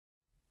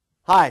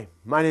Hi,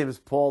 my name is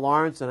Paul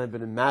Lawrence, and I've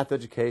been in math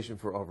education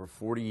for over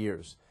 40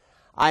 years.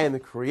 I am the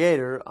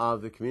creator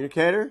of the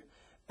Communicator,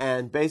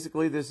 and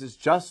basically this is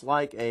just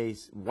like a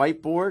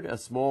whiteboard, a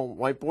small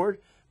whiteboard,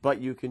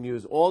 but you can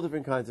use all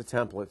different kinds of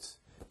templates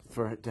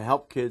to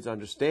help kids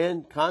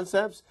understand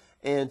concepts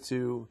and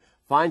to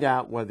find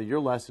out whether your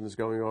lesson is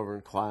going over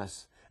in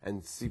class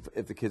and see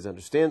if the kids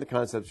understand the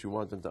concepts you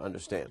want them to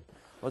understand.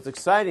 What's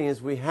exciting is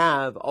we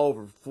have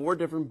over 4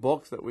 different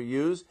books that we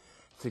use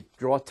to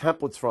draw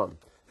templates from.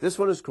 This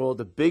one is called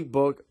the Big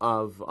Book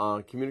of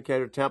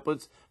Communicator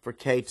Templates for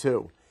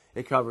K2.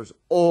 It covers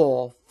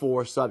all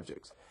 4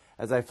 subjects.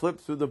 As I flip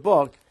through the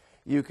book,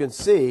 you can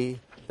see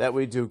that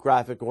we do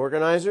graphic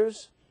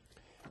organizers.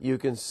 You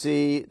can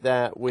see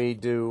that we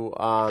do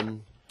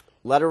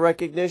letter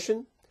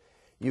recognition.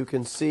 You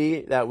can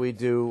see that we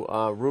do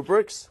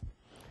rubrics.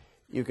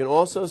 You can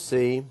also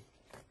see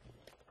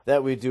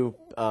that we do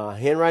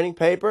handwriting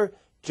paper.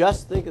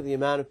 Just think of the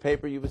amount of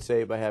paper you would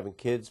save by having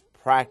kids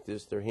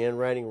practice their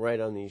handwriting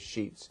right on these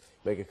sheets.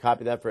 Make a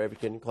copy of that for every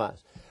kid in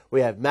class. We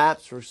have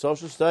maps for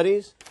social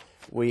studies.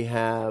 We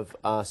have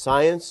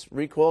science,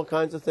 recall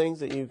kinds of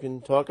things that you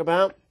can talk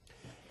about.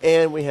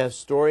 And we have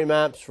story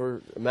maps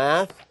for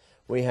math.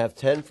 We have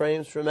 10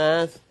 frames for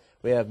math.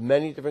 We have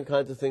many different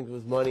kinds of things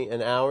with money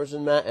and hours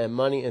in math, and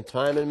money and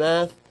time in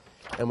math.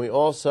 And we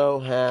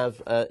also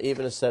have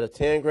even a set of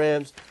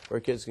tangrams where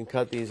kids can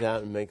cut these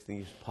out and make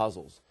these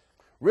puzzles.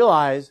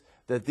 Realize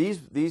that these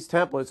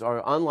templates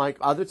are unlike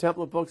other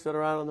template books that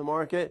are out on the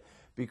market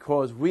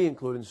because we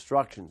include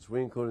instructions.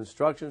 We include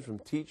instructions from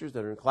teachers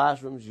that are in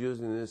classrooms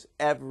using this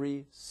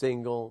every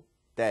single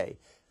day.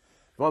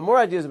 If you want more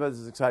ideas about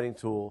this exciting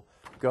tool,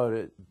 go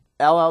to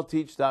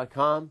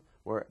LLTeach.com,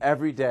 where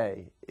every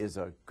day is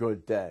a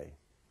good day.